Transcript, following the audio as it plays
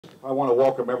I want to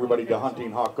welcome everybody to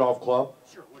Hunting Hawk Golf Club.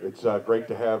 It's great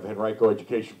to have Henrico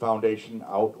Education Foundation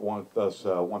out with us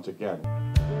once again.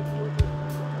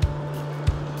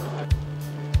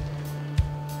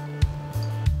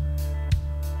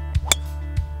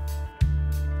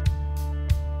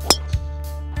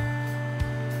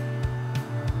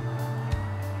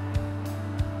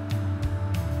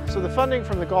 So the funding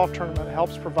from the golf tournament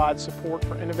helps provide support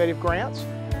for innovative grants,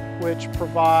 which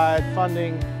provide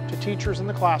funding to teachers in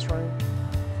the classroom,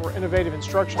 for innovative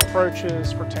instruction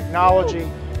approaches, for technology,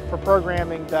 for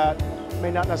programming that may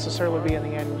not necessarily be in the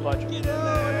annual budget.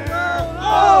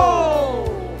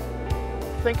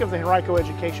 Think of the Henrico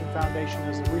Education Foundation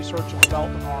as the research and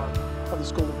development arm of the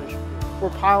school division.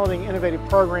 We're piloting innovative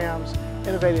programs,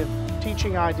 innovative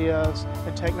teaching ideas,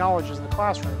 and technologies in the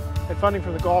classroom, and funding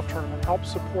from the golf tournament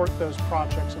helps support those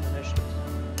projects and initiatives.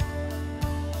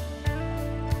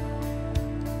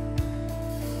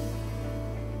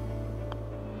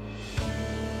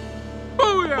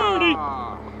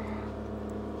 Booyah!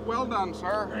 Well done,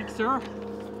 sir. Thanks, sir.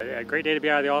 A great day to be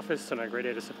out of the office and a great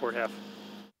day to support HEF.